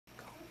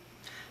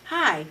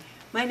Hi,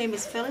 my name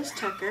is Phyllis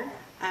Tucker.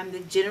 I'm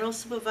the General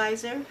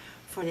Supervisor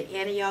for the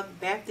Antioch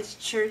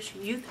Baptist Church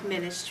Youth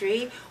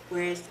Ministry,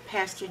 whereas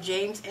Pastor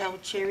James L.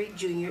 Cherry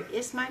Jr.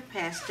 is my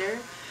pastor.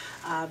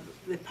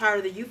 We're part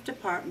of the youth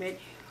department.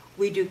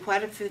 We do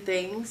quite a few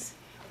things.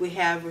 We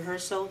have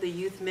rehearsal, the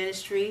youth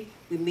ministry.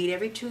 We meet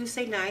every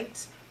Tuesday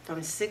nights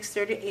from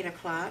 6:30 to 8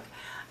 o'clock.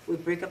 We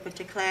break up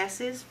into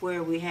classes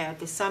where we have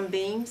the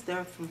sunbeams.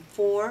 They're from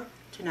 4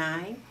 to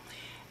 9.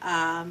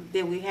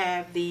 Then we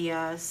have the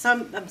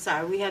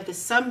we have the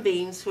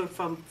sunbeams who are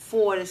from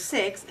 4 to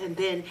 6, and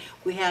then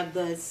we have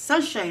the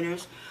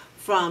sunshiners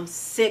from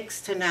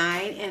 6 to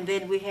 9, and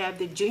then we have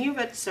the junior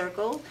red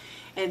circle,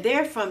 and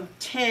they're from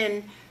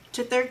 10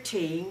 to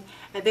 13,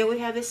 and then we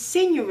have the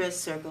senior red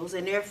circles,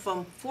 and they're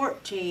from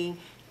 14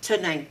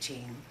 to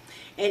 19.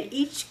 And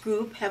each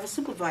group have a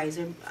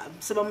supervisor.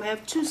 Some of them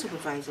have 2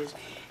 supervisors,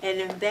 and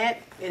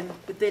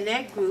within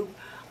that group,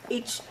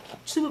 each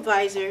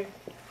supervisor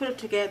put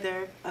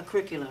together a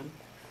curriculum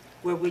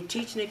where we're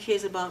teaching the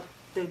kids about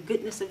the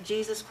goodness of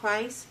Jesus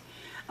Christ.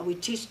 We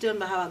teach them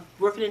about how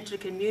working into the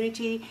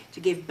community,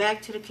 to give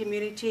back to the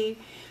community.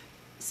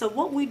 So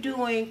what we're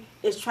doing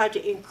is try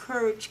to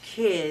encourage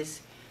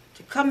kids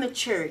to come to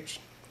church,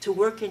 to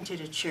work into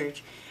the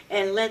church,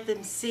 and let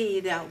them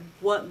see that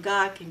what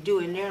God can do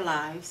in their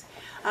lives.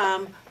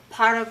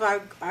 Part of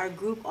our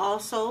group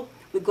also,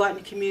 we go out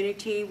in the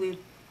community. We've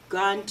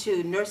gone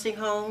to nursing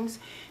homes.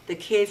 The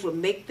kids will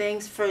make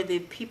things for the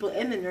people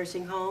in the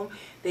nursing home.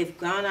 They've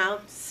gone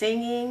out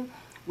singing.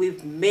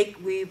 We've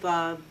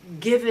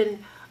given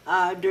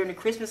during the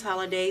Christmas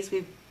holidays.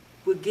 We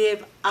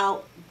give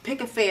out,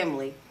 pick a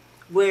family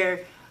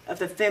where if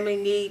the family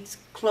needs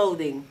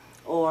clothing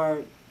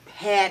or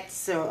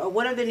hats or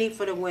whatever they need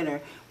for the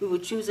winter, we will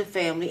choose a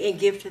family and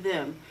give to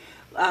them.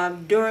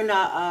 During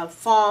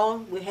fall,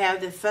 we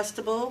have the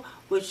festival,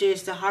 which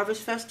is the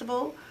Harvest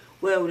Festival,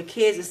 where the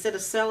kids, instead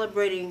of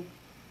celebrating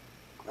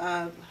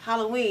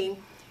Halloween,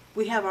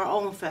 we have our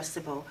own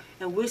festival,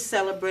 and we're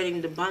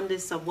celebrating the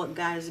abundance of what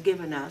God has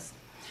given us.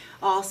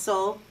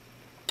 Also,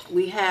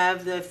 we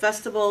have the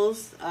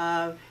festivals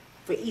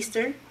for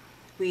Easter.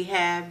 We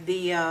have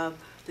the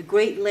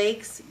Great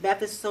Lakes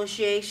Baptist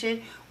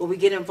Association, where we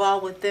get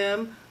involved with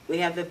them. We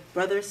have the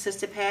Brother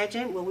Sister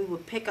Pageant, where we will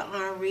pick an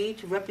honoree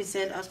to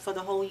represent us for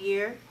the whole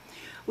year.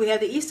 We have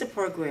the Easter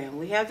program.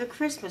 We have the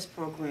Christmas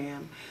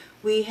program.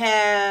 We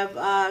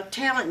have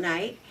Talent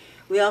Night.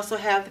 We also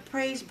have the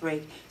Praise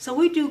Break. So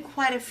we do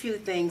quite a few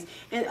things.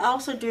 And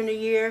also during the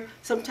year,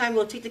 sometimes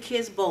we'll take the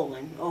kids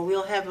bowling, or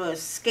we'll have a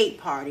skate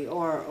party,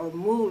 or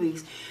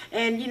movies.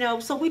 And,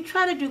 so we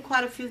try to do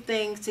quite a few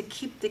things to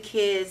keep the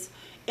kids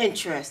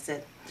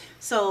interested.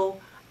 So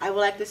I would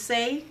like to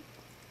say,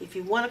 if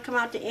you want to come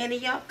out to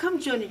Antioch, come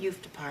join the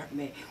youth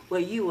department,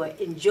 where you will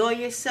enjoy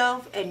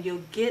yourself and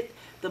you'll get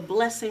the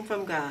blessing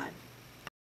from God.